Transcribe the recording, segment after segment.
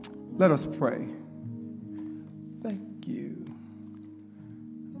Let us pray. Thank you.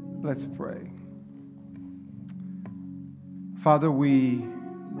 Let's pray. Father, we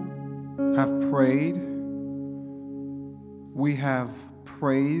have prayed. We have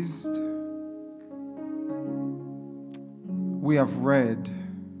praised. We have read.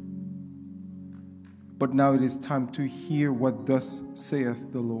 But now it is time to hear what thus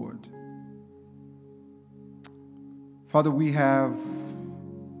saith the Lord. Father, we have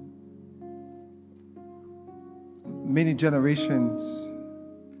many generations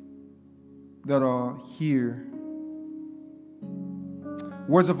that are here.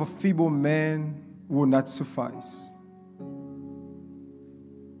 Words of a feeble man will not suffice.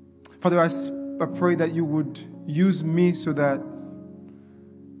 Father, I pray that you would use me so that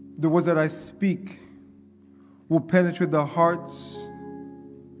the words that I speak will penetrate the hearts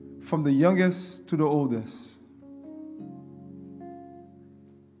from the youngest to the oldest.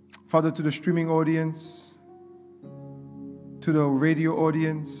 Father, to the streaming audience, to the radio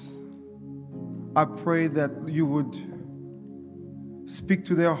audience, I pray that you would speak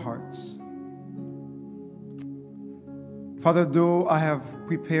to their hearts. Father, though I have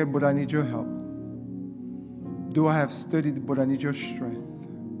prepared, but I need your help. Though I have studied, but I need your strength.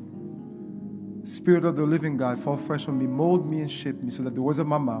 Spirit of the living God, fall fresh on me, mold me and shape me so that the words of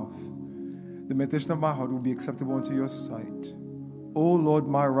my mouth, the meditation of my heart will be acceptable unto your sight. O Lord,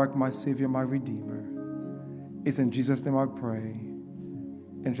 my rock, my Savior, my Redeemer. It's in Jesus' name I pray.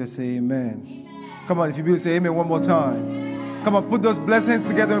 And just say amen. Amen. Come on, if you believe, say amen one more time. Amen. Come on, put those blessed hands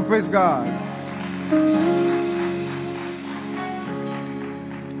together and praise God.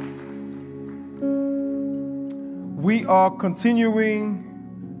 We are continuing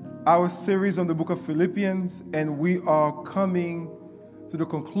our series on the book of Philippians, and we are coming to the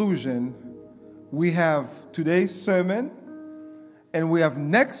conclusion. We have today's sermon, and we have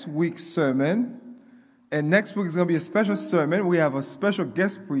next week's sermon, and next week is going to be a special sermon. We have a special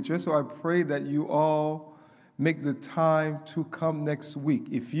guest preacher, so I pray that you all make the time to come next week.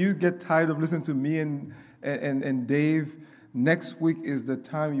 If you get tired of listening to me and Dave, next week is the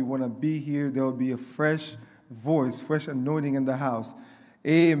time you want to be here. There will be a fresh voice, fresh anointing in the house.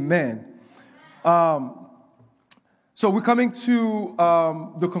 Amen. So we're coming to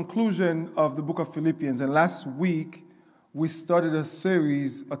the conclusion of the book of Philippians. And last week, we started a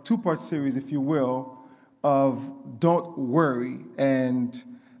series, a two-part series, if you will, of Don't Worry. And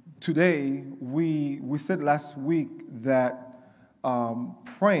today, we said last week that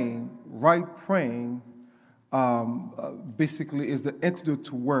praying basically is the antidote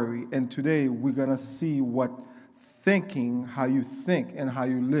to worry. And today, we're going to see what thinking, how you think and how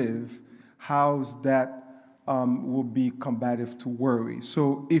you live, how's that will be combative to worry.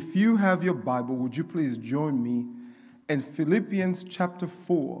 So if you have your Bible, would you please join me in Philippians chapter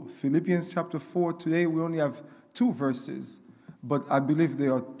 4. Philippians chapter 4, today we only have 2 verses, but I believe they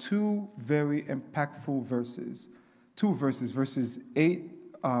are 2 very impactful verses. 2 verses, verses 8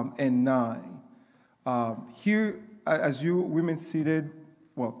 and 9. Here, as you women seated,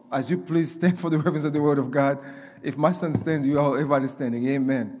 well, as you please stand for the reverence of the word of God. If my son stands, you all, everybody's standing.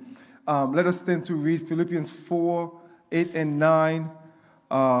 Amen. Let us stand to read Philippians 4, 8 and 9.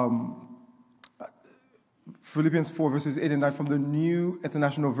 Philippians 4, verses 8 and 9 from the New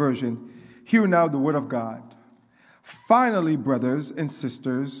International Version. Hear now the word of God. Finally, brothers and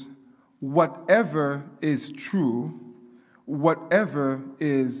sisters, whatever is true, whatever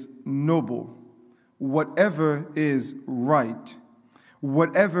is noble, whatever is right,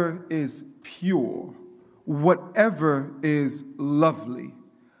 whatever is pure, whatever is lovely,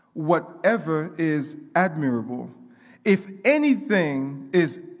 whatever is admirable, if anything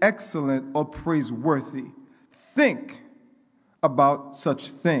is excellent or praiseworthy, think about such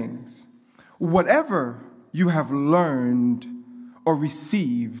things. Whatever you have learned or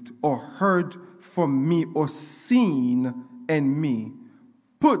received or heard from me or seen in me,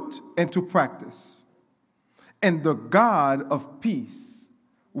 put into practice, and the God of peace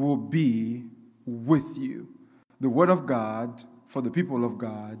will be with you. The word of God for the people of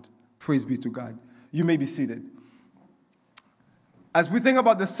God. Praise be to God. You may be seated. As we think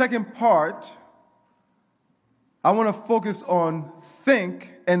about the second part, I want to focus on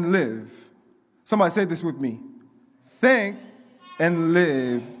think and live. Somebody say this with me. Think and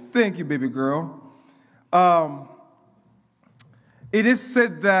live. Thank you, baby girl. It is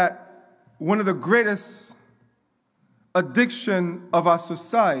said that one of the greatest addiction of our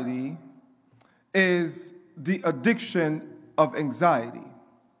society is the addiction of anxiety.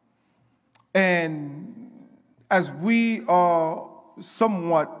 And as we are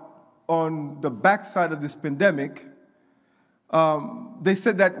somewhat on the backside of this pandemic, they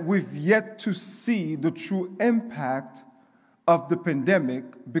said that we've yet to see the true impact of the pandemic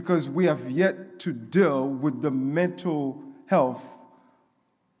because we have yet to deal with the mental health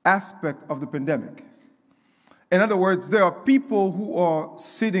aspect of the pandemic. In other words, there are people who are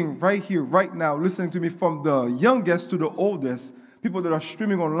sitting right here, right now, listening to me, from the youngest to the oldest, people that are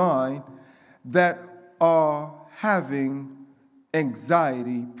streaming online, that are having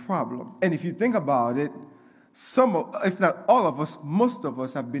anxiety problem. And if you think about it, if not all of us, most of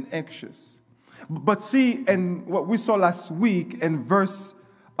us have been anxious. But see, and what we saw last week in verse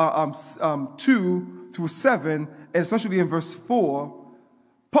 2 through 7, and especially in verse 4,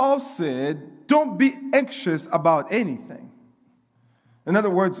 Paul said, don't be anxious about anything. In other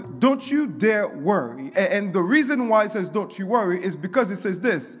words, don't you dare worry. And the reason why it says don't you worry is because it says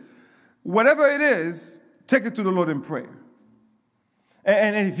this: whatever it is, take it to the Lord in prayer.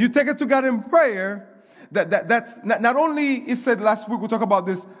 And if you take it to God in prayer, that's not only, it said last week, we talked about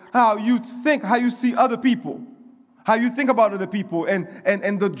this, how you think, how you see other people, how you think about other people, and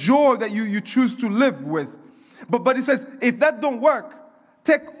the joy that you choose to live with. But it says, if that don't work,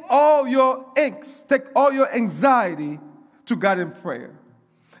 take all your angst, take all your anxiety to God in prayer.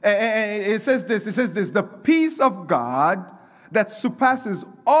 And it says this, the peace of God that surpasses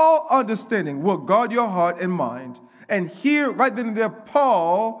all understanding will guard your heart and mind. And here, right then and there,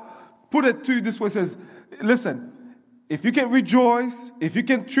 Paul put it to you this way, says, listen, if you can rejoice, if you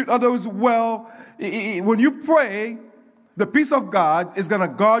can treat others well, when you pray, the peace of God is going to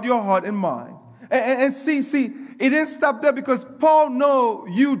guard your heart and mind. And see, it didn't stop there, because Paul knows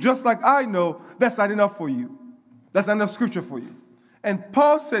you just like I know that's not enough for you. That's not enough scripture for you. And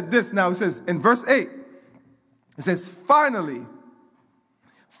Paul said this now, he says in verse 8, it says, finally,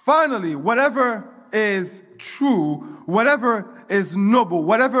 whatever is true, whatever is noble,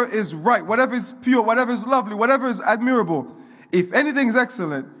 whatever is right, whatever is pure, whatever is lovely, whatever is admirable, if anything is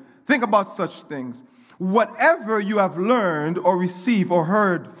excellent, think about such things. Whatever you have learned or received or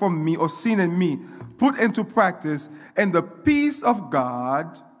heard from me or seen in me, put into practice, and the peace of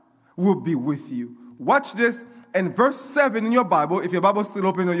God will be with you. Watch this. In verse 7 in your Bible, if your Bible is still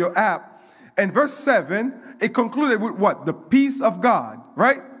open on your app, in verse 7, it concluded with what? The peace of God,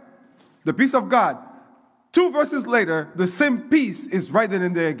 right? The peace of God. 2 verses later, the same peace is right then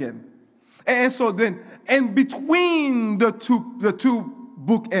and there again. And so then, in between the two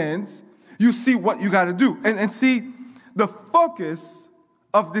bookends, you see what you got to do. And see, the focus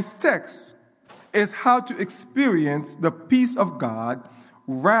of this text is how to experience the peace of God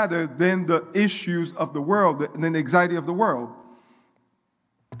rather than the issues of the world, the anxiety of the world.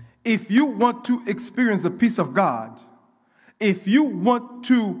 If you want to experience the peace of God, if you want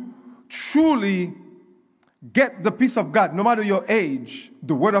to truly get the peace of God, no matter your age,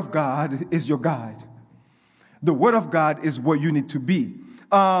 the Word of God is your guide. The Word of God is where you need to be.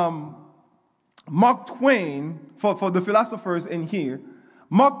 Mark Twain, for the philosophers in here,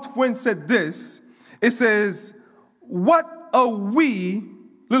 Mark Twain said this. It says, what a wee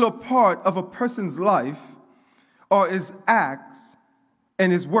little part of a person's life are his acts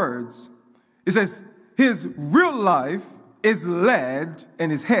and his words. It says, his real life is led in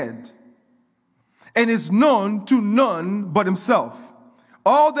his head and is known to none but himself.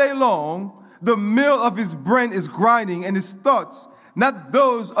 All day long, the mill of his brain is grinding, and his thoughts, not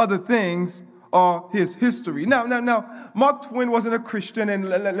those other things, are his history. Now, Mark Twain wasn't a Christian, and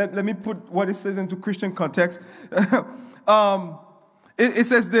let me put what it says into Christian context. It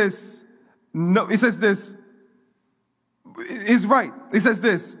says this. No, it says this. It's right. It says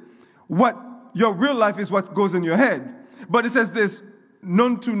this. What your real life is what goes in your head. But it says this,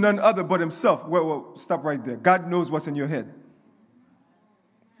 known to none other but himself. Well, stop right there. God knows what's in your head.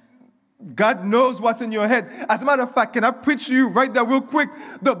 God knows what's in your head. As a matter of fact, can I preach to you right there real quick?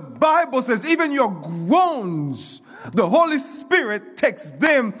 The Bible says even your groans, the Holy Spirit takes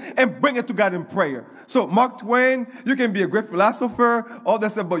them and bring it to God in prayer. So Mark Twain, you can be a great philosopher, all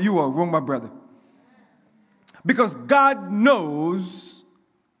that stuff, but you are wrong, my brother. Because God knows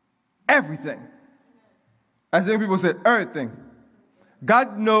everything. As some people said, everything.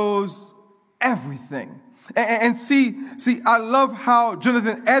 God knows everything. And see, I love how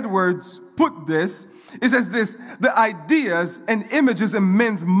Jonathan Edwards put this. It says this: the ideas and images in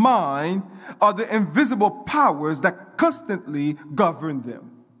men's mind are the invisible powers that constantly govern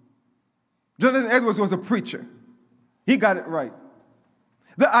them. Jonathan Edwards was a preacher. He got it right.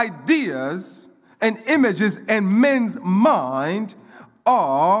 The ideas and images in men's mind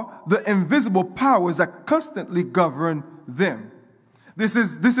are the invisible powers that constantly govern them. This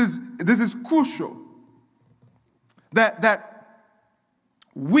is crucial. That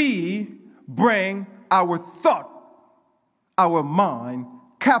we bring our our mind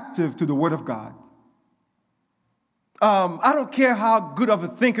captive to the Word of God. I don't care how good of a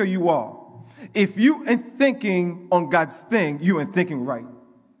thinker you are. If you ain't thinking on God's thing, you ain't thinking right.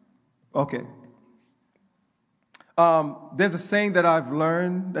 Okay. There's a saying that I've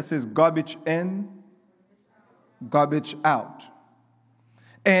learned that says garbage in, garbage out.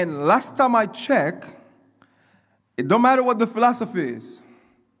 And last time I checked, it don't matter what the philosophy is.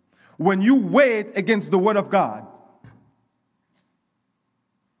 When you weigh it against the Word of God,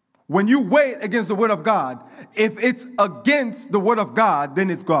 when you weigh it against the Word of God, if it's against the Word of God, then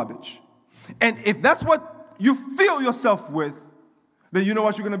it's garbage. And if that's what you fill yourself with, then you know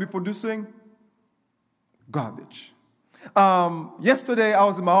what you're going to be producing? Garbage. Yesterday, I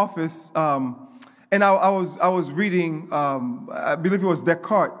was in my office, and I was reading, I believe it was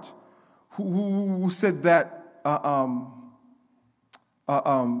Descartes, who said that,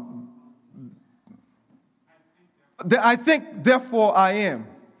 I think, therefore I am.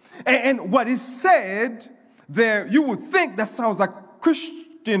 And what is said there, you would think that sounds like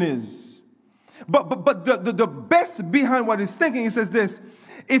Christianism. But the best behind what he's thinking, he says this: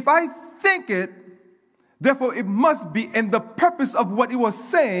 if I think it, therefore it must be. And the purpose of what he was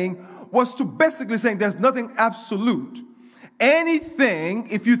saying was to basically saying there's nothing absolute. Anything,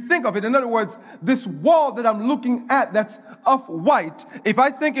 if you think of it, in other words, this wall that I'm looking at that's of white, if I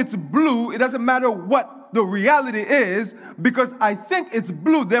think it's blue, it doesn't matter what the reality is, because I think it's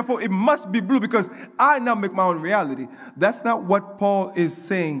blue, therefore it must be blue because I now make my own reality. That's not what Paul is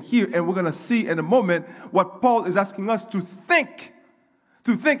saying here, and we're going to see in a moment what Paul is asking us to think.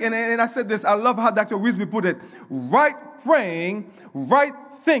 To think, and I said this, I love how Dr. Wisby put it: right praying, right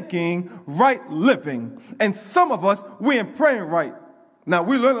thinking, right living. And some of us, we ain't praying right. Now,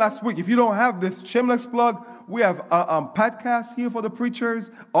 we learned last week, if you don't have this shameless plug, we have podcasts here for the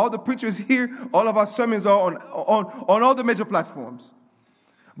preachers. All the preachers here, all of our sermons are on all the major platforms.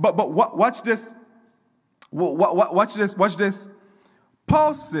 But watch this. Watch this.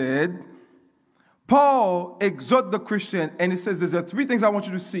 Paul exhorted the Christian, and he says there are three things I want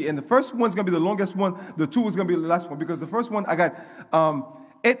you to see. And the first one's going to be the longest one. The two is going to be the last one, because the first one, I got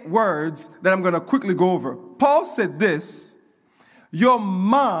 8 words that I'm going to quickly go over. Paul said this: your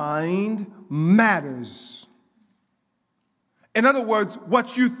mind matters. In other words,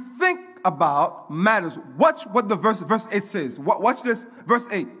 what you think about matters. Watch what the verse 8 says. Watch this, verse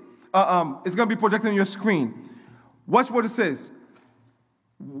 8. It's going to be projected on your screen. Watch what it says.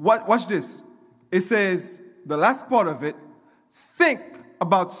 Watch this. It says, the last part of it, think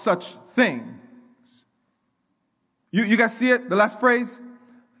about such things. You guys see it? The last phrase?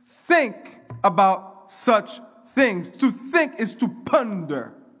 Think about such things. To think is to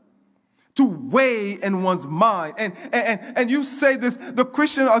ponder, to weigh in one's mind. And you say this, the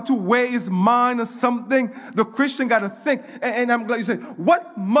Christian are to weigh his mind or something. The Christian got to think. And I'm glad you said,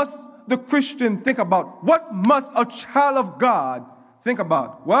 what must the Christian think about? What must a child of God think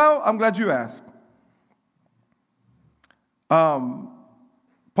about? Well, I'm glad you asked.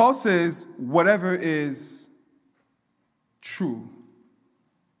 Paul says, whatever is true.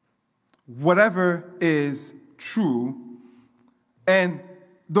 Whatever is true. And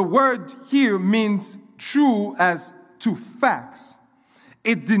the word here means true as to facts.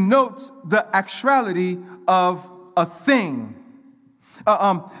 It denotes the actuality of a thing.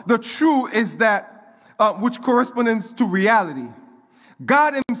 The true is that which corresponds to reality.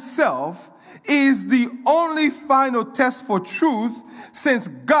 God himself is the only final test for truth, since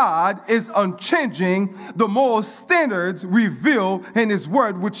God is unchanging. The moral standards revealed in his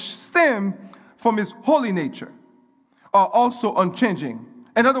word, which stem from his holy nature, are also unchanging.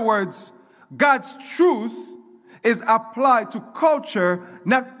 In other words, God's truth is applied to culture,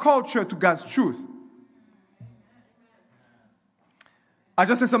 not culture to God's truth. I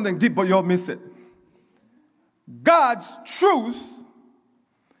just said something deep, but you'll miss it. God's truth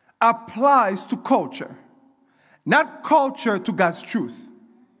applies to culture, not culture to God's truth.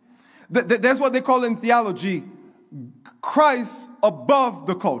 That's what they call in theology Christ above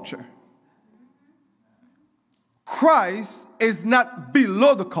the culture. Christ is not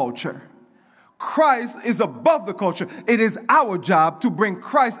below the culture. Christ is above the culture. It is our job to bring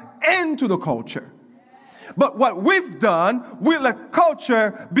Christ into the culture. But what we've done, we let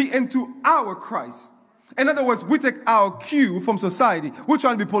culture be into our Christ. In other words, we take our cue from society. We're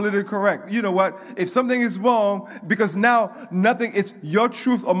trying to be politically correct. You know what? If something is wrong, because now nothing, it's your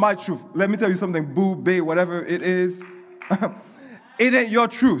truth or my truth. Let me tell you something, boo, bae, whatever it is. It ain't your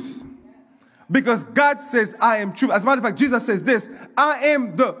truth. Because God says, I am truth. As a matter of fact, Jesus says this: I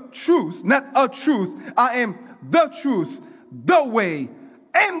am the truth, not a truth. I am the truth, the way,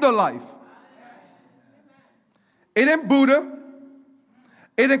 and the life. It ain't Buddha.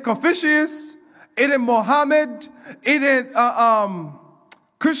 It ain't Confucius. It ain't Mohammed. It ain't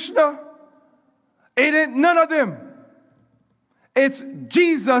Krishna. It ain't none of them. It's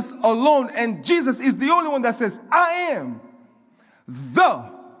Jesus alone. And Jesus is the only one that says, I am the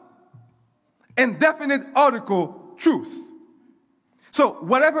indefinite article truth. So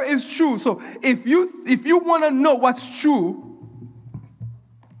whatever is true. So if you want to know what's true,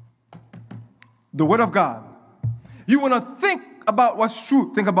 the Word of God. You want to think about what's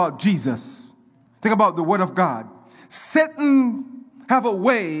true, think about Jesus. Think about the Word of God. Satan have a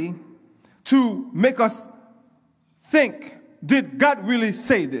way to make us think, did God really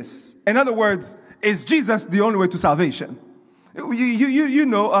say this? In other words, is Jesus the only way to salvation? You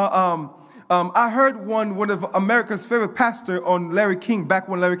know, I heard one of America's favorite pastor on Larry King, back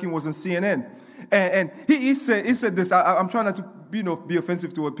when Larry King was on CNN. And he said this. I'm trying not to be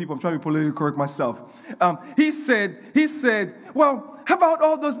offensive to people. I'm trying to be politically correct myself. He said, well, how about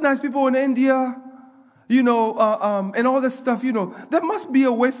all those nice people in India, and all this stuff, there must be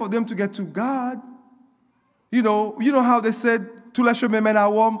a way for them to get to God. You know how they said, tout le chemin mène à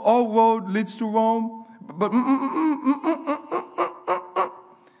Rome, all road leads to Rome. But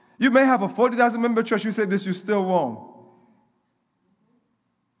you may have a 40,000 member church, you say this, you're still wrong.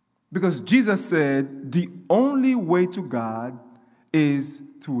 Because Jesus said the only way to God is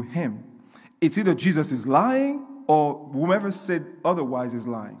through him. It's either Jesus is lying or whomever said otherwise is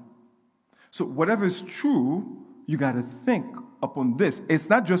lying. So whatever is true, you got to think upon this. It's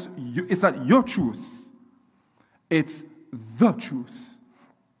not just you, it's not your truth. It's the truth.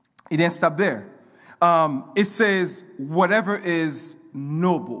 It didn't stop there. It says whatever is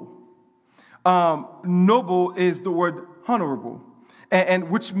noble. Noble is the word honorable, and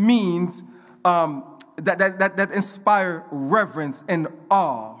which means that inspire reverence and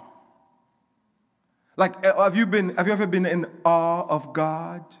awe. Like, have you ever been in awe of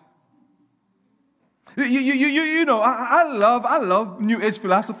God? I love New Age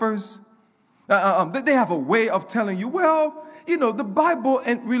philosophers. They have a way of telling you, well, the Bible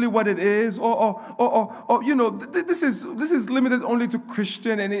ain't really what it is, or this is limited only to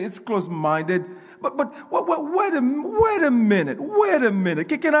Christian and it's closed-minded. But wait a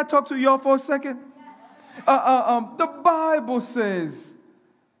minute. Can I talk to y'all for a second? The Bible says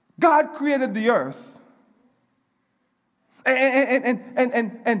God created the earth.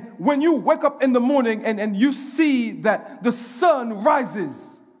 And when you wake up in the morning and you see that the sun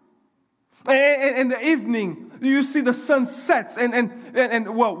rises, and in the evening, you see the sun sets,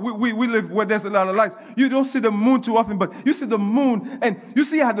 and well, we live where there's a lot of lights. You don't see the moon too often, but you see the moon, and you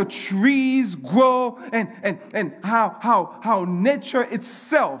see how the trees grow, and how nature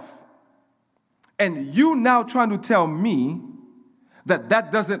itself. And you now trying to tell me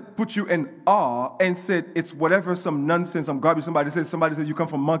that doesn't put you in awe and said it's whatever, some nonsense, some garbage. Somebody said you come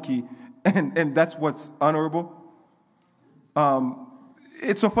from monkey, and that's what's honorable.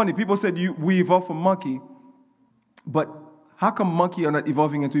 It's so funny. People said we evolved from monkey, but how come monkey are not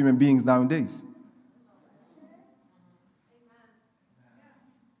evolving into human beings nowadays?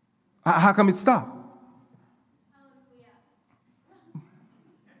 How come it stopped?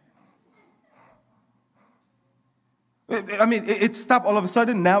 I mean, it stopped all of a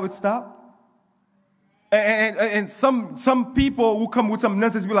sudden. Now it stopped. And some people who come with some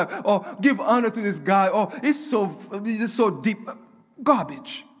nonsense be like, oh, give honor to this guy. Oh, it's so deep.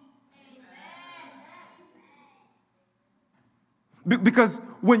 Garbage. Because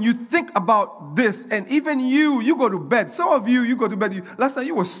when you think about this, and even you go to bed. Some of you go to bed. Last night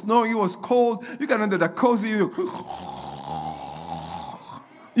you were snoring. It was cold. You got under the cozy.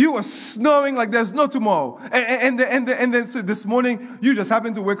 You were snoring like there's no tomorrow. And then so this morning, you just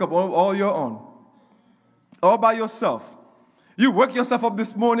happen to wake up all your own. All by yourself. You wake yourself up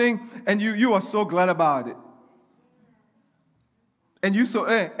this morning, and you are so glad about it. And you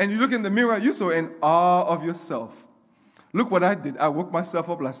look in the mirror, you're so in awe of yourself. Look what I did. I woke myself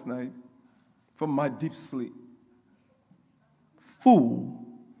up last night from my deep sleep. Fool.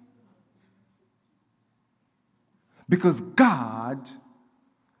 Because God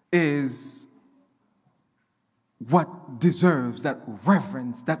is what deserves that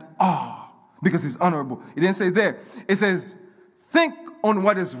reverence, that awe, because he's honorable. It didn't say there. It says, think on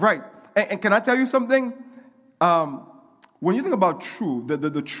what is right. And can I tell you something? When you think about true,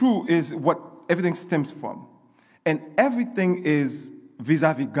 the true is what everything stems from. And everything is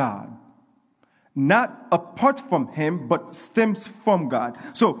vis-a-vis God. Not apart from him, but stems from God.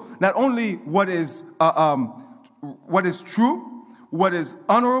 So not only what is true, what is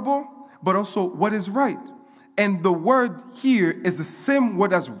honorable, but also what is right. And the word here is the same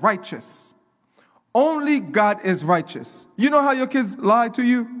word as righteous. Only God is righteous. You know how your kids lie to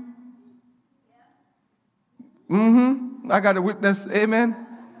you? I got a witness. Amen.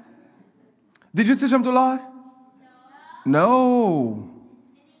 Did you teach them to lie? No.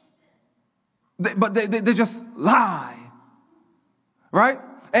 But they just lie. Right?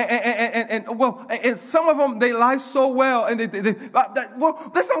 And some of them, they lie so well. And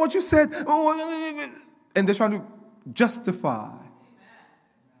well, that's not what you said. And they're trying to justify.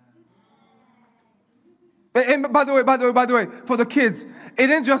 And by the way, for the kids, it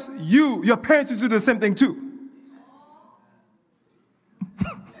ain't just you. Your parents used to do the same thing too.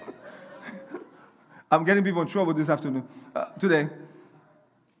 I'm getting people in trouble this afternoon, today.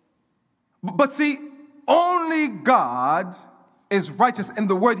 But see, only God is righteous. And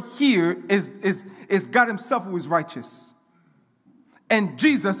the word here is God himself who is righteous. And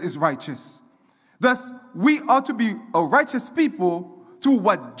Jesus is righteous. Thus, we ought to be a righteous people to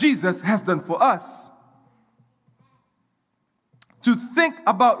what Jesus has done for us. To think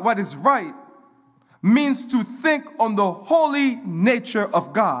about what is right means to think on the holy nature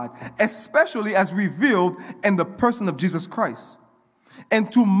of God, especially as revealed in the person of Jesus Christ,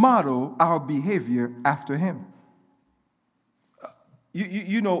 and to model our behavior after him.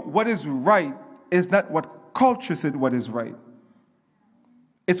 You know, what is right is not what culture said what is right.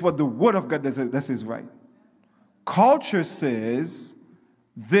 It's what the Word of God that is right. Culture says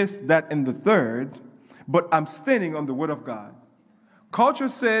this, that, and the third, but I'm standing on the Word of God. Culture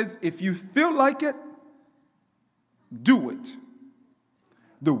says if you feel like it, do it.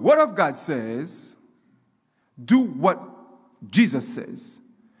 The Word of God says, do what Jesus says.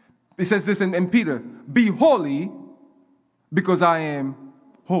 He says this in Peter, be holy because I am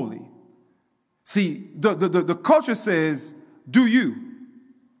holy. See, the culture says, do you.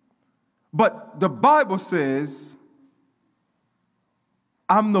 But the Bible says,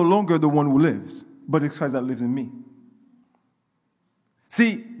 I'm no longer the one who lives, but it's Christ that lives in me.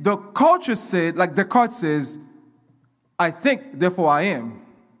 See, the culture said, like Descartes says, I think, therefore I am.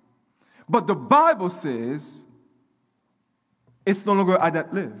 But the Bible says, it's no longer I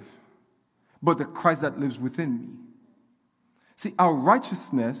that live, but the Christ that lives within me. See, our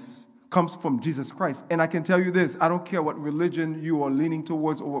righteousness comes from Jesus Christ. And I can tell you this, I don't care what religion you are leaning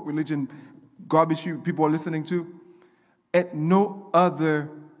towards or what religion garbage you people are listening to, and no other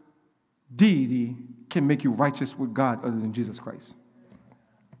deity can make you righteous with God other than Jesus Christ.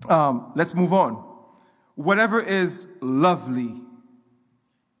 Let's move on. Whatever is lovely,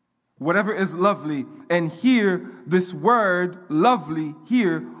 and here, this word lovely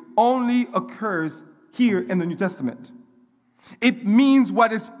here only occurs here in the New Testament. It means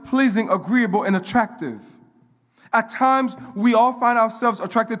what is pleasing, agreeable, and attractive. At times, we all find ourselves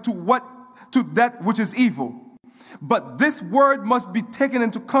attracted to that which is evil. But this word must be taken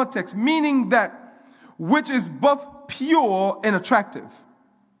into context, meaning that which is both pure and attractive.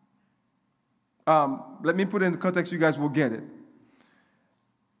 Let me put it in the context, you guys will get it.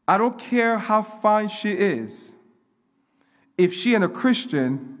 I don't care how fine she is. If she ain't a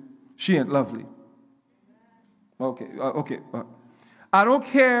Christian, she ain't lovely. Okay. I don't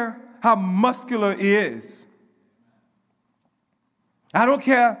care how muscular he is. I don't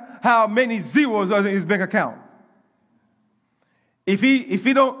care how many zeros are in his bank account. If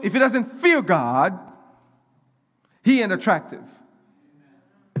he doesn't fear God, he ain't attractive.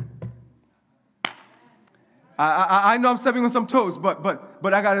 I know I'm stepping on some toes, but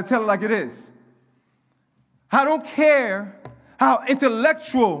I got to tell it like it is. I don't care how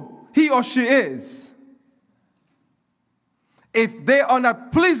intellectual he or she is. If they are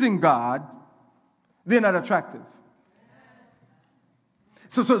not pleasing God, they're not attractive.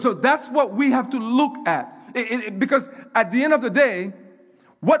 So that's what we have to look at. Because at the end of the day,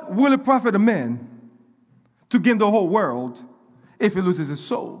 what will it profit a man to gain the whole world if he loses his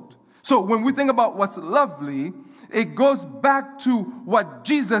soul? So when we think about what's lovely, it goes back to what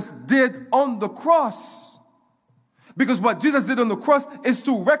Jesus did on the cross. Because what Jesus did on the cross is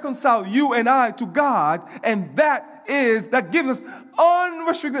to reconcile you and I to God, and that gives us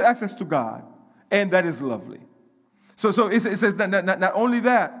unrestricted access to God, and that is lovely. So it says that not only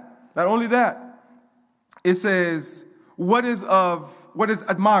that, it says what is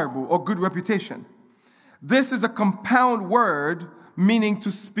admirable or good reputation. This is a compound word meaning to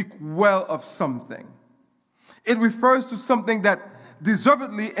speak well of something. It refers to something that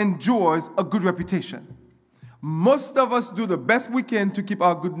deservedly enjoys a good reputation. Most of us do the best we can to keep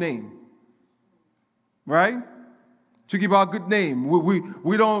our good name. Right? To keep our good name.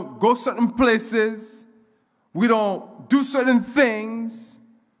 We don't go certain places. We don't do certain things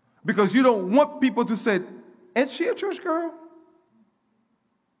because you don't want people to say, ain't she a church girl?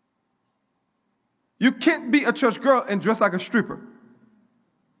 You can't be a church girl and dress like a stripper.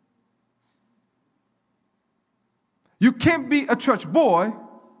 You can't be a church boy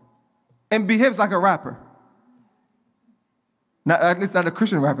and behaves like a rapper. Not, at least not a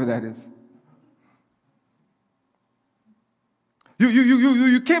Christian rapper, that is.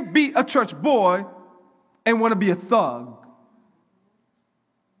 You can't be a church boy and want to be a thug.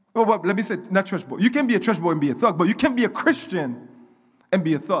 Well, let me say, not church boy. You can be a church boy and be a thug, but you can't be a Christian and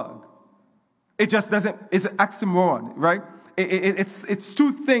be a thug. It just doesn't, it's an oxymoron, right? It's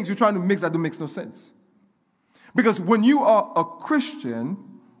two things you're trying to mix that don't make no sense. Because when you are a Christian,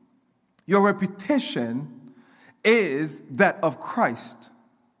 your reputation is that of Christ.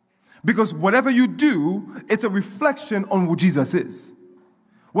 Because whatever you do, it's a reflection on who Jesus is.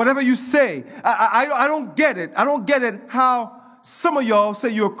 Whatever you say, I don't get it. I don't get it how some of y'all say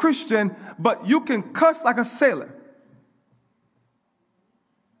you're a Christian, but you can cuss like a sailor.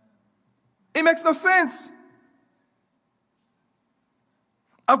 It makes no sense.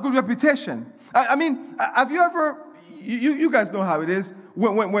 A good reputation. I mean, have you ever, you guys know how it is.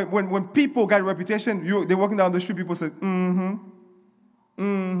 When people get a reputation, they're walking down the street, people say,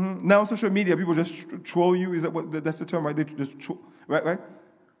 Now on social media, people just troll you. Is that that's the term, right? They just troll, right?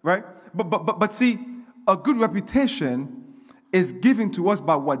 But see, a good reputation is given to us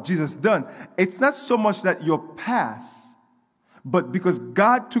by what Jesus done. It's not so much that your past, but because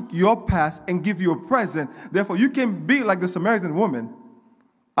God took your past and give you a present, therefore you can be like the Samaritan woman.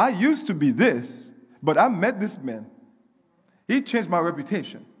 I used to be this, but I met this man. He changed my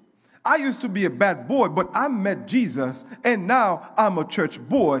reputation. I used to be a bad boy, but I met Jesus, and now I'm a church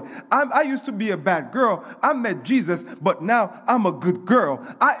boy. I used to be a bad girl. I met Jesus, but now I'm a good girl.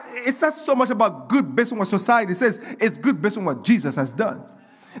 It's not so much about good based on what society says. It's good based on what Jesus has done.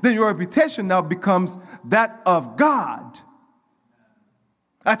 Then your reputation now becomes that of God.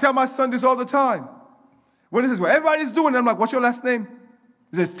 I tell my son this all the time. When he says, well, everybody's doing it, I'm like, what's your last name?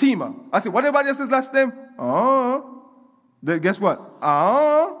 He says, Tima. I said, what everybody else's last name? Then guess what?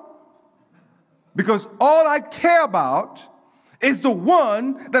 Because all I care about is the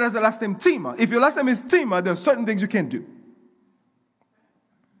one that has the last name Tima. If your last name is Tima, there are certain things you can't do.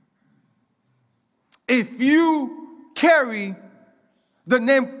 If you carry the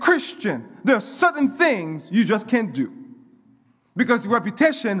name Christian, there are certain things you just can't do. Because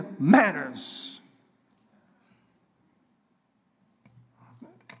reputation matters.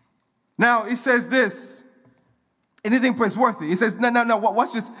 Now, it says this, anything praiseworthy. It says, no,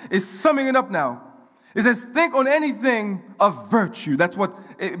 watch this. It's summing it up now. It says, think on anything of virtue. That's what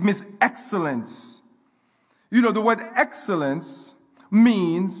it means, excellence. You know, the word excellence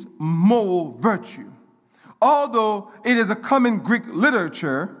means moral virtue. Although it is a common Greek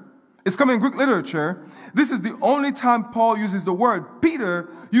literature, this is the only time Paul uses the word. Peter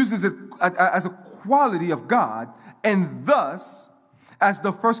uses it as a quality of God, and thus, as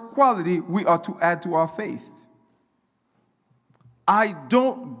the first quality we are to add to our faith. I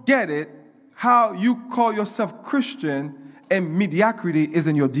don't get it how you call yourself Christian and mediocrity is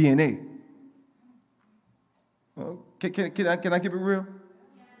in your DNA. Can I keep it real?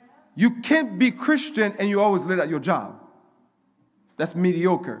 You can't be Christian and you always late at your job. That's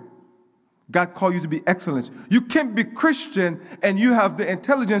mediocre. God called you to be excellence. You can't be Christian and you have the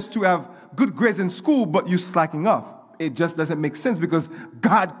intelligence to have good grades in school, but you're slacking off. It just doesn't make sense because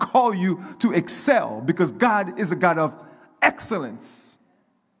God called you to excel, because God is a God of excellence.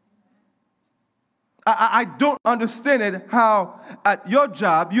 I don't understand it how at your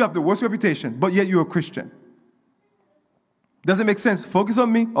job you have the worst reputation, but yet you're a Christian. Doesn't make sense. Focus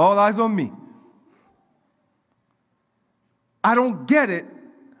on me, all eyes on me. I don't get it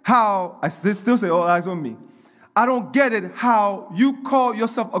how, I still say all eyes on me. I don't get it how you call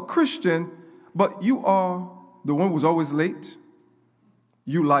yourself a Christian, but you are the one who's always late.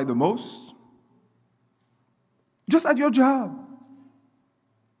 You lie the most. Just at your job.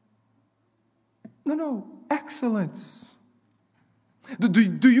 No, excellence.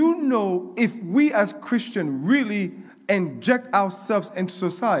 Do you know if we as Christians really inject ourselves into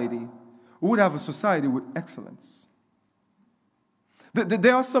society, we would have a society with excellence?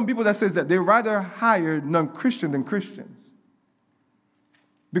 There are some people that says that they rather hire non-Christian than Christians.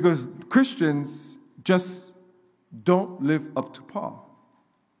 Because Christians just don't live up to par.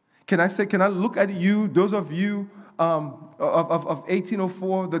 Can I look at you, those of you of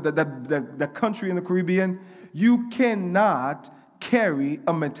 1804, the country in the Caribbean, you cannot carry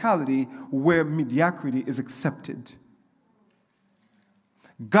a mentality where mediocrity is accepted.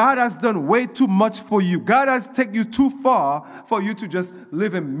 God has done way too much for you. God has taken you too far for you to just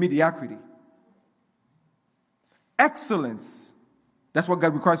live in mediocrity. Excellence. That's what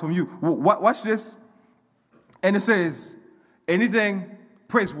God requires from you. Watch this. And it says, anything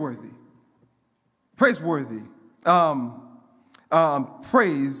praiseworthy. Praiseworthy.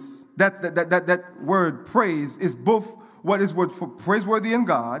 Praise, that word praise is both what is word for praiseworthy in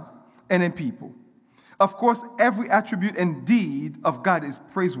God and in people. Of course, every attribute and deed of God is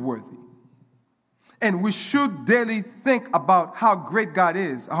praiseworthy. And we should daily think about how great God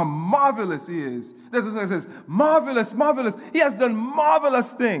is, how marvelous He is. This is what it says, marvelous, marvelous. He has done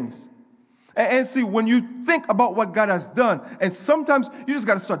marvelous things. And see, when you think about what God has done, and sometimes you just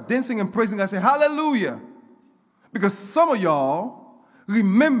got to start dancing and praising God and say, hallelujah. Because some of y'all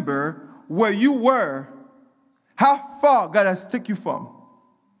remember where you were, how far God has taken you from.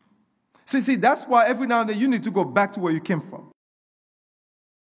 See, that's why every now and then you need to go back to where you came from.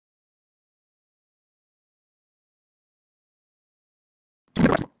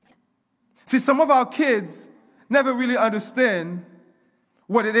 See, some of our kids never really understand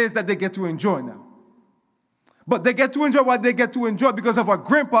what it is that they get to enjoy now. But they get to enjoy what they get to enjoy because of what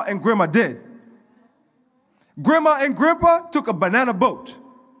grandpa and grandma did. Grandma and grandpa took a banana boat.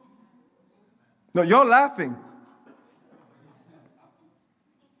 No, you're laughing.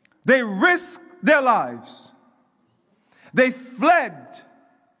 They risked their lives. They fled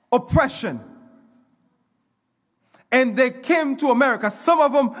oppression. And they came to America, some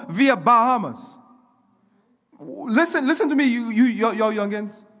of them via Bahamas. Listen to me, you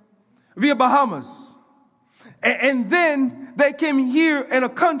youngins. Via Bahamas. And then they came here in a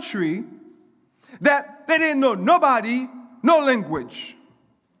country that they didn't know nobody, no language.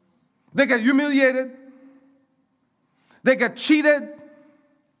 They got humiliated. They got cheated,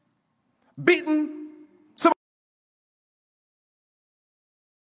 beaten.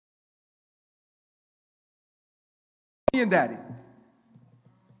 And daddy.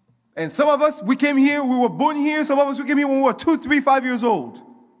 And some of us, we came here, we were born here. Some of us, we came here when we were 2, 3, 5 years old.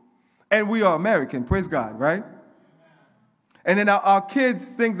 And we are American, praise God, right? And then our kids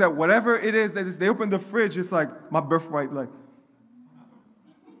think that whatever it is, that they open the fridge, it's like my birthright, like.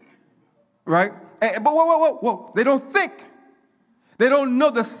 Right? But whoa. They don't think. They don't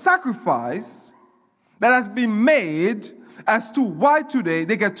know the sacrifice that has been made as to why today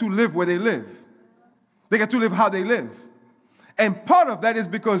they get to live where they live. They get to live how they live. And part of that is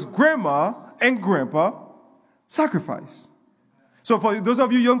because grandma and grandpa sacrifice. So for those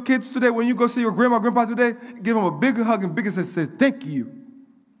of you young kids today, when you go see your grandma, grandpa today, give them a big hug and big and say thank you.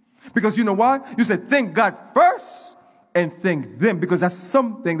 Because you know why? You say thank God first and thank them because that's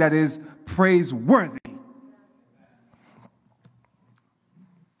something that is praiseworthy.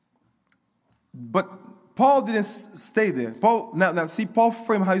 But Paul didn't stay there. Paul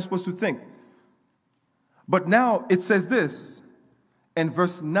framed how you're supposed to think. But now it says this, in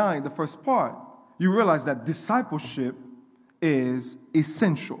verse 9, the first part, you realize that discipleship is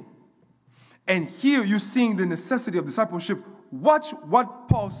essential. And here you're seeing the necessity of discipleship. Watch what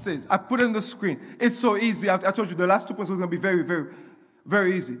Paul says. I put it on the screen. It's so easy. I told you the last 2 points was going to be very, very,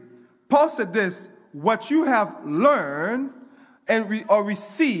 very easy. Paul said this, what you have learned or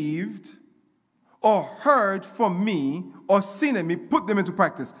received or heard from me or seen in me, put them into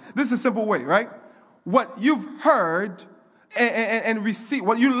practice. This is a simple way, right? What you've heard and received,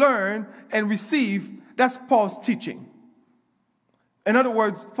 what you learn and receive, that's Paul's teaching. In other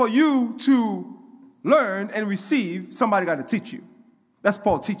words, for you to learn and receive, somebody got to teach you. That's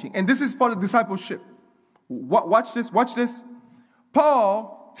Paul's teaching. And this is part of discipleship. Watch this.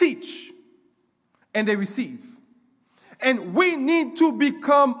 Paul teach and they receive. And we need to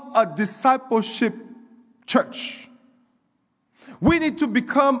become a discipleship church. We need to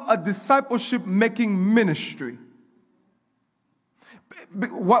become a discipleship-making ministry.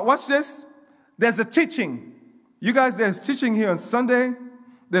 Watch this. There's a teaching. You guys, there's teaching here on Sunday.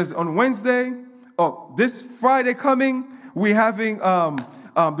 There's on Wednesday. Oh, this Friday coming, we're having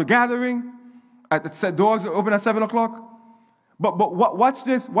the gathering. The doors are open at 7 o'clock. But watch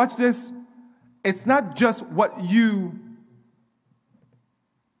this. Watch this. It's not just what you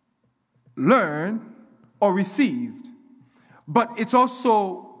learn or received. But it's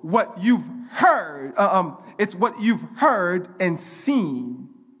also what you've heard. It's what you've heard and seen.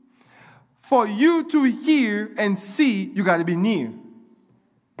 For you to hear and see, you got to be near.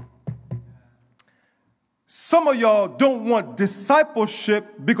 Some of y'all don't want discipleship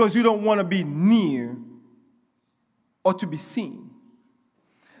because you don't want to be near or to be seen.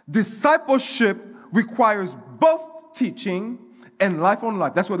 Discipleship requires both teaching and life on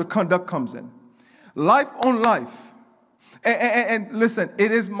life. That's where the conduct comes in. Life on life. And listen,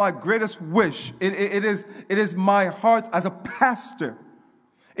 it is my greatest wish. It is my heart as a pastor.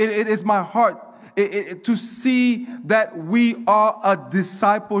 It is my heart to see that we are a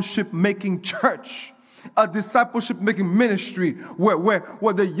discipleship-making church. a discipleship-making ministry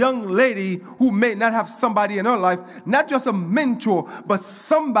where the young lady who may not have somebody in her life, not just a mentor, but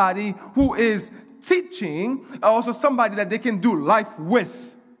somebody who is teaching, also somebody that they can do life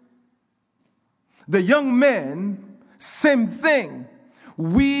with. The young men, same thing.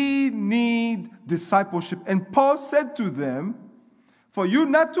 We need discipleship. And Paul said to them, for you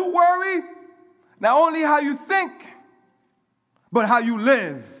not to worry, not only how you think, but how you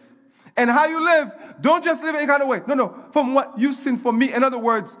live. And how you live, don't just live in any kind of way. No, from what you've seen from me. In other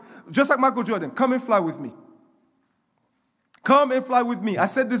words, just like Michael Jordan, come and fly with me. Come and fly with me. I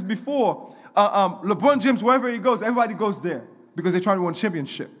said this before. LeBron James, wherever he goes, everybody goes there because they're trying to win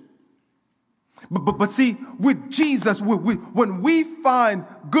championship. But see, with Jesus, when we find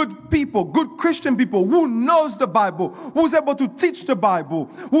good people, good Christian people who knows the Bible, who's able to teach the Bible,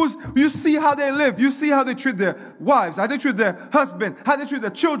 you see how they live, you see how they treat their wives, how they treat their husband, how they treat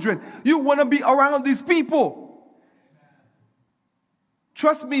their children. You want to be around these people.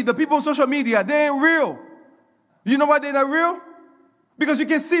 Trust me, the people on social media, they ain't real. You know why they're not real? Because you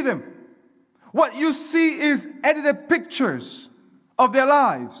can't see them. What you see is edited pictures of their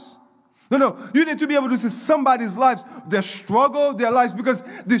lives. No, you need to be able to see somebody's lives, their struggle, their lives, because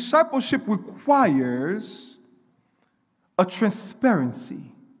discipleship requires a transparency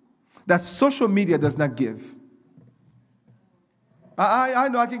that social media does not give. I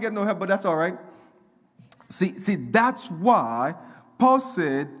know I can get no help, but that's all right. See, that's why Paul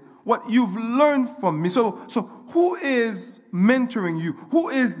said, what you've learned from me. So who is mentoring you? Who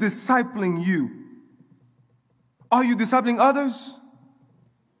is discipling you? Are you discipling others?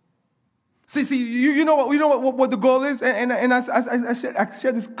 See, you know what the goal is? And I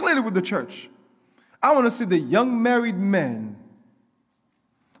share this clearly with the church. I want to see the young married men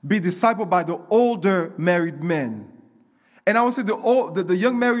be discipled by the older married men. And I want to see the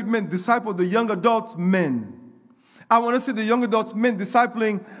young married men disciple the young adult men. I want to see the young adult men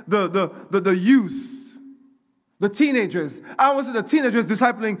discipling the youth, the teenagers. I want to see the teenagers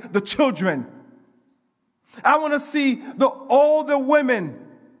discipling the children. I want to see the older women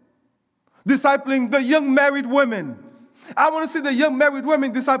discipling the young married women. I want to see the young married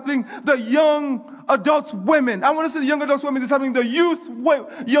women discipling the young adult women. I want to see the young adult women discipling the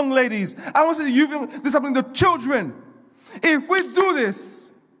young ladies. I want to see the youth discipling the children. If we do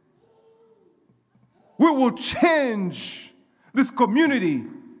this, we will change this community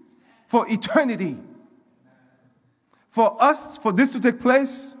for eternity. For this to take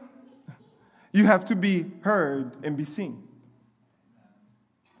place, you have to be heard and be seen.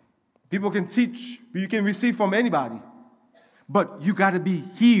 People can teach, you can receive from anybody. But you got to be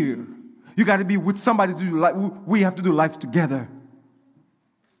here. You got to be with somebody to do life. We have to do life together.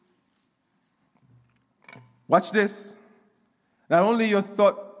 Watch this. Not only your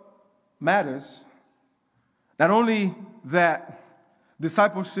thought matters, not only that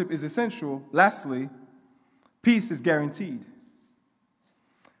discipleship is essential, lastly, peace is guaranteed.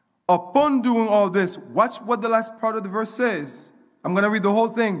 Upon doing all this, watch what the last part of the verse says. I'm going to read the whole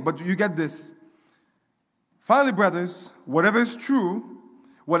thing, but you get this. Finally, brothers, whatever is true,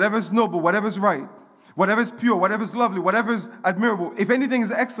 whatever is noble, whatever is right, whatever is pure, whatever is lovely, whatever is admirable, if anything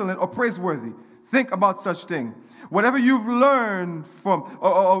is excellent or praiseworthy, think about such thing. Whatever you've learned from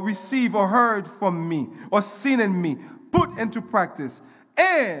or received or heard from me or seen in me, put into practice.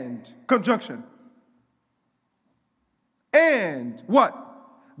 And, conjunction. And what?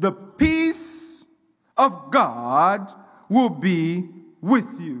 The peace of God will be with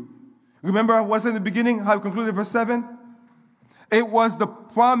you. Remember what I said in the beginning, how we concluded verse 7? It was the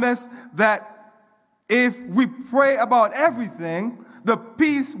promise that if we pray about everything, the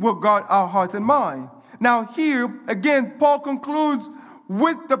peace will guard our hearts and mind. Now here, again, Paul concludes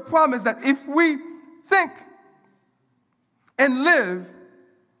with the promise that if we think and live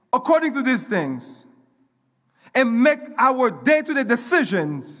according to these things and make our day-to-day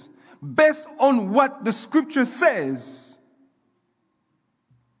decisions based on what the scripture says,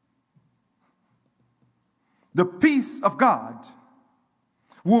 the peace of God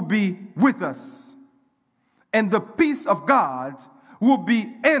will be with us. And the peace of God will be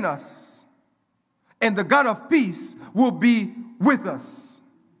in us. And the God of peace will be with us.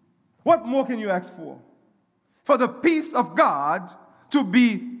 What more can you ask for? For the peace of God to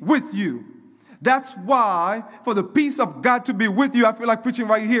be with you. That's why, for the peace of God to be with you, I feel like preaching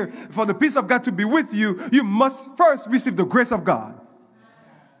right here. For the peace of God to be with you, you must first receive the grace of God.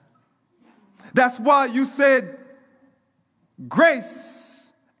 That's why you said,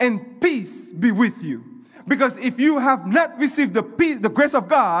 grace and peace be with you. Because if you have not received the peace, the grace of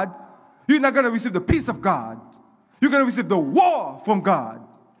God, you're not going to receive the peace of God. You're going to receive the war from God.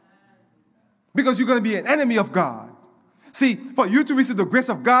 because you're going to be an enemy of God. See, for you to receive the grace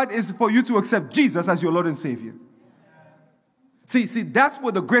of God is for you to accept Jesus as your Lord and Savior. See, that's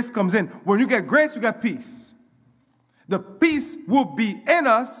where the grace comes in. When you get grace, you get peace. The peace will be in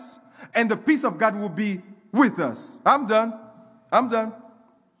us, and the peace of God will be with us. I'm done.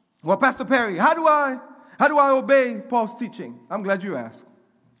 Well, Pastor Perry, how do I obey Paul's teaching? I'm glad you asked.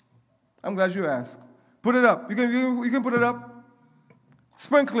 Put it up. You can put it up.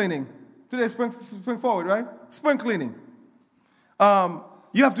 Spring cleaning. Today, spring forward, right? Spring cleaning.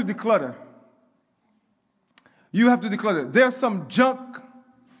 You have to declutter. There's some junk,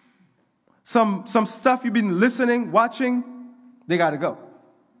 some stuff you've been listening, watching. They got to go.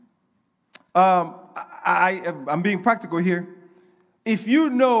 I'm being practical here. If you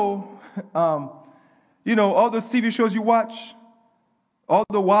know, all those TV shows you watch, all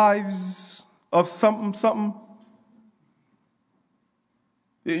the wives of something.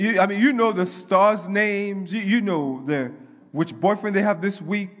 You know the stars' names. You know which boyfriend they have this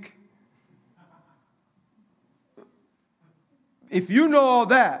week. If you know all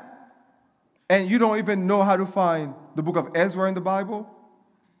that, and you don't even know how to find the book of Ezra in the Bible,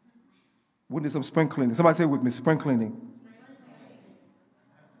 we need some spring cleaning. Somebody say it with me, spring cleaning.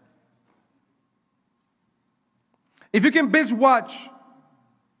 If you can binge watch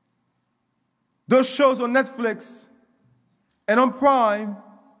those shows on Netflix and on Prime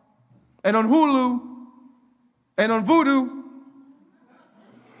and on Hulu and on Vudu,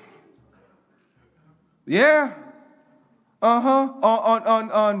 yeah,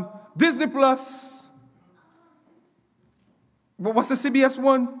 on Disney Plus, what's the CBS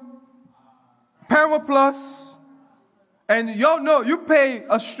one? Paramount Plus. And y'all know you pay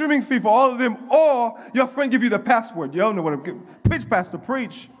a streaming fee for all of them, or your friend give you the password. Y'all know what I'm getting. Preach, Pastor,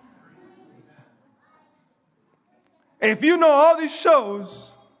 preach. If you know all these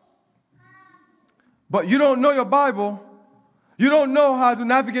shows, but you don't know your Bible, you don't know how to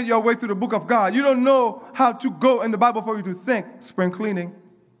navigate your way through the book of God, you don't know how to go in the Bible for you to think, spring cleaning.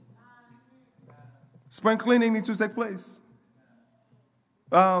 Spring cleaning needs to take place.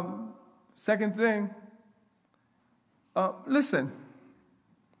 Second thing, listen.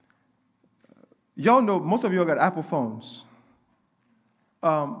 Y'all know, most of y'all got Apple phones.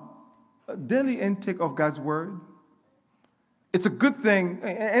 Daily intake of God's word. It's a good thing.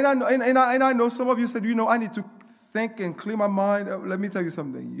 And I know some of you said, I need to think and clear my mind. Let me tell you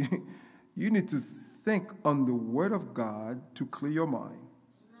something. You need to think on the word of God to clear your mind.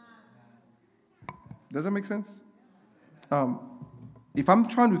 Does that make sense? If I'm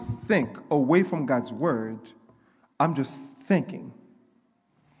trying to think away from God's word, I'm just thinking.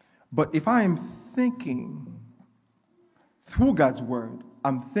 But if I am thinking through God's word,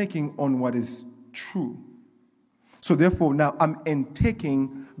 I'm thinking on what is true. So therefore, now I'm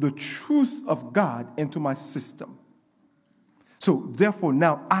intaking the truth of God into my system. So therefore,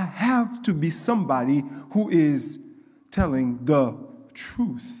 now I have to be somebody who is telling the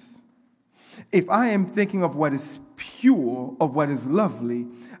truth. If I am thinking of what is pure, of what is lovely,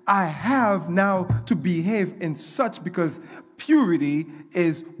 I have now to behave in such, because purity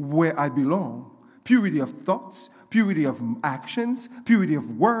is where I belong. Purity of thoughts, purity of actions, purity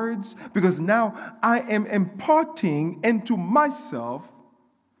of words, because now I am imparting into myself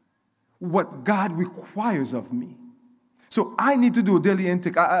what God requires of me. So I need to do a daily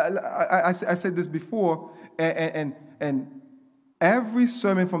intake. I said this before, and every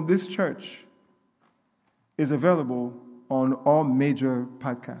sermon from this church is available on all major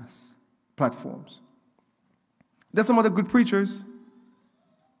podcast platforms. There's some other good preachers,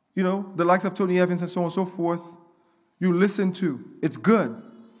 the likes of Tony Evans and so on and so forth. You listen to. It's good.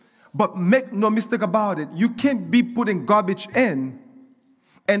 But make no mistake about it. You can't be putting garbage in,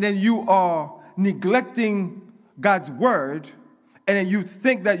 and then you are neglecting God's word, and then you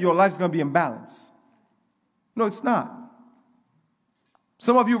think that your life's going to be in balance. No, it's not.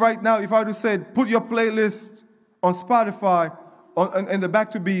 Some of you right now, if I were to say, put your playlist on Spotify and the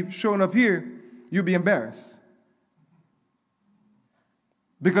back to be showing up here, you'd be embarrassed.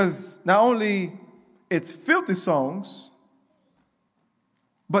 Because not only it's filthy songs,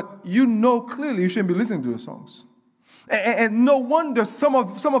 but clearly you shouldn't be listening to those songs. And no wonder some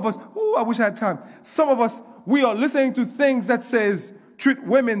of us, I wish I had time. Some of us, we are listening to things that says, treat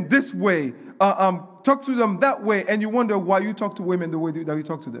women this way, talk to them that way, and you wonder why you talk to women the way that you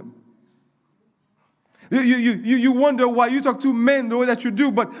talk to them. You wonder why you talk to men the way that you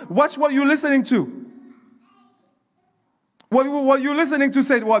do, but watch what you're listening to. What you're listening to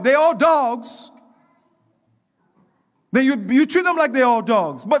say, well, they're all dogs. Then you treat them like they're all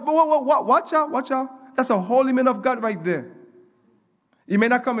dogs. But watch out. That's a holy man of God right there. It may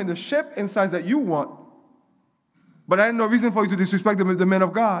not come in the shape and size that you want, but I have no reason for you to disrespect the men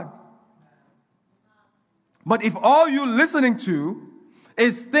of God. But if all you're listening to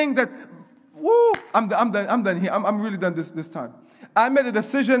is things that, woo, I'm done here. I'm really done this time. I made a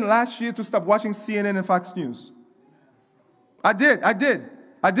decision last year to stop watching CNN and Fox News. I did.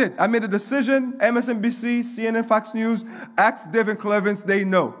 I made a decision. MSNBC, CNN, Fox News, ask David Clevens, they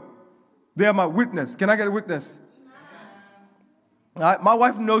know. They are my witness. Can I get a witness? My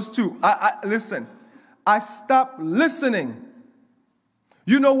wife knows too. Listen, I stopped listening.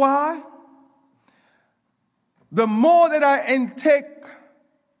 You know why? The more that I intake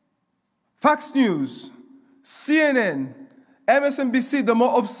Fox News, CNN, MSNBC, the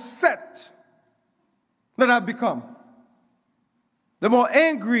more upset that I become. The more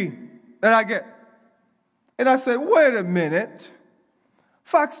angry that I get. And I said, wait a minute.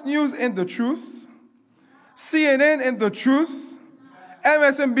 Fox News ain't the truth. CNN ain't the truth.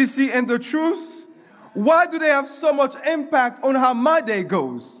 MSNBC ain't the truth. Why do they have so much impact on how my day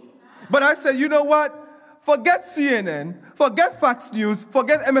goes? But I said, you know what? Forget CNN, forget Fox News,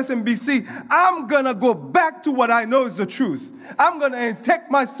 forget MSNBC. I'm going to go back to what I know is the truth. I'm going to intake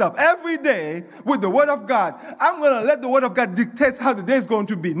myself every day with the Word of God. I'm going to let the Word of God dictate how the day is going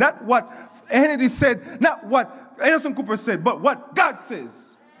to be. Not what Hannity said, not what Anderson Cooper said, but what God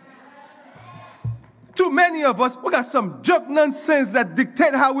says. Too many of us, we got some junk nonsense that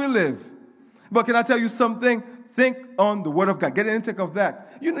dictate how we live. But can I tell you something? Think on the Word of God. Get an intake of that.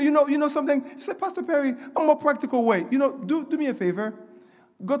 You know something? You say, Pastor Perry, a more practical way. Do me a favor.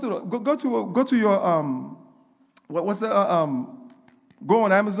 Go to your go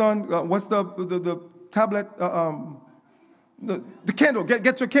on Amazon. What's the tablet? The Kindle.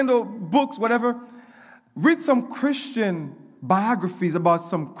 Get your Kindle books, whatever. Read some Christian biographies about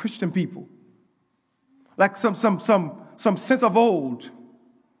some Christian people, like some sense of old.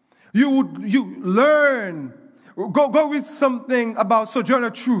 You learn. Go read something about Sojourner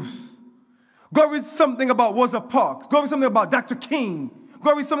Truth. Go read something about Rosa Parks. Go read something about Dr. King.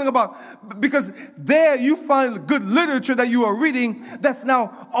 Go read something about, because there you find good literature that you are reading that's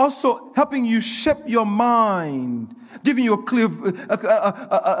now also helping you shape your mind, giving you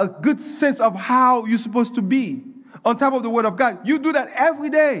a good sense of how you're supposed to be. On top of the Word of God, you do that every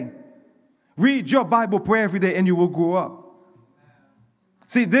day. Read your Bible, pray every day, and you will grow up.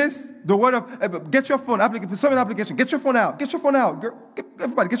 See this, the Word of, get your phone, summon application, get your phone out,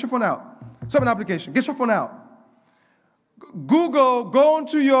 everybody, get your phone out, summon application, get your phone out. Google, go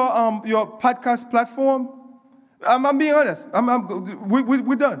onto your podcast platform. I'm being honest,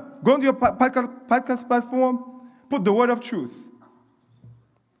 we're done. Go onto your podcast platform, put the Word of Truth.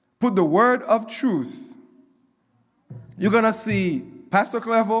 Put the Word of Truth. You're going to see Pastor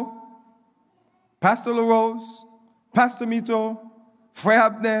Clevo, Pastor LaRose, Pastor Mito, Frey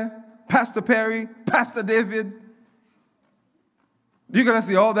Abner, Pastor Perry, Pastor David. You're going to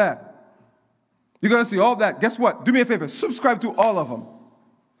see all that. You're going to see all that. Guess what? Do me a favor. Subscribe to all of them.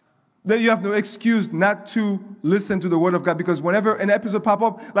 Then you have no excuse not to listen to the Word of God, because whenever an episode pop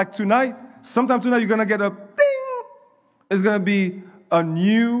up, like tonight, sometime tonight you're going to get a ding. It's going to be a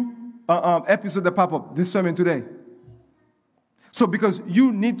new episode that pop up, this sermon today. So because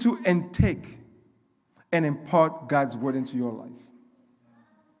you need to intake and impart God's Word into your life.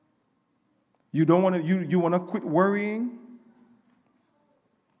 You don't want to, you want to quit worrying,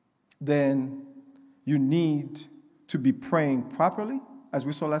 then you need to be praying properly, as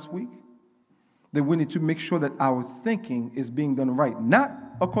we saw last week. Then we need to make sure that our thinking is being done right, not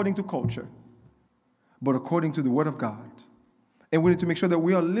according to culture, but according to the Word of God. And we need to make sure that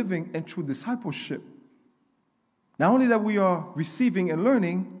we are living in true discipleship. Not only that we are receiving and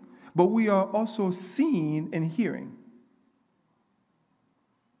learning, but we are also seeing and hearing.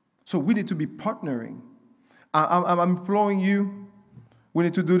 So we need to be partnering. I'm imploring you, we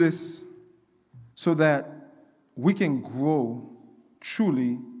need to do this so that we can grow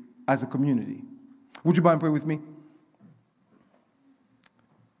truly as a community. Would you bow and pray with me?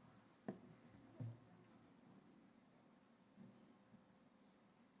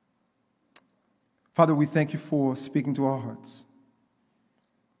 Father, we thank you for speaking to our hearts.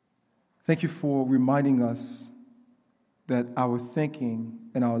 Thank you for reminding us that our thinking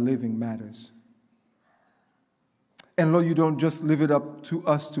and our living matters. And Lord, you don't just leave it up to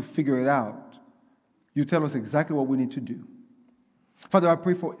us to figure it out. You tell us exactly what we need to do. Father, I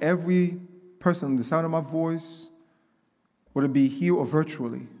pray for every person in the sound of my voice, whether it be here or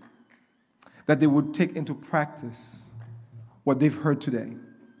virtually, that they would take into practice what they've heard today.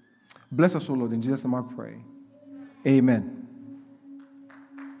 Bless us, O Lord, in Jesus' name I pray. Amen.